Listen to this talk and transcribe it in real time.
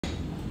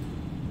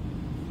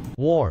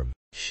warm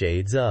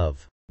shades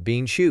of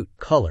bean shoot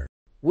color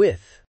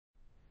with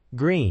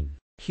green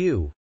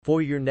hue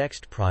for your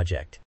next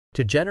project.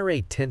 To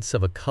generate tints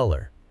of a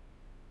color,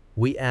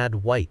 we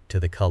add white to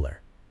the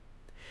color,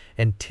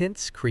 and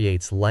tints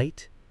creates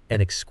light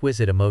and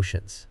exquisite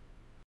emotions.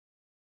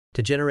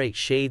 To generate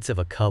shades of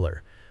a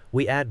color,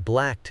 we add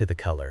black to the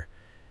color,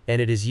 and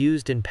it is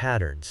used in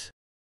patterns.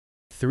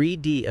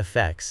 3D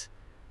effects,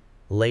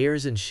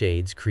 layers and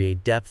shades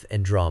create depth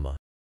and drama.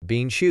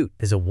 Bean shoot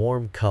is a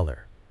warm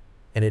color,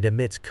 and it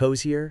emits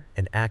cozier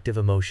and active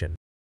emotion.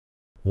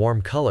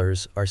 Warm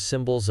colors are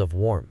symbols of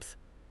warmth,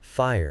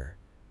 fire,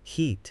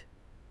 heat,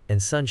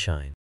 and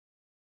sunshine.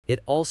 It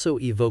also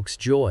evokes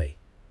joy,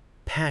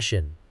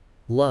 passion,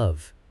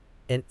 love,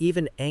 and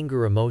even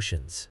anger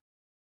emotions.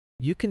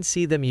 You can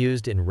see them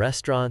used in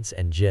restaurants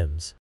and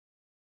gyms,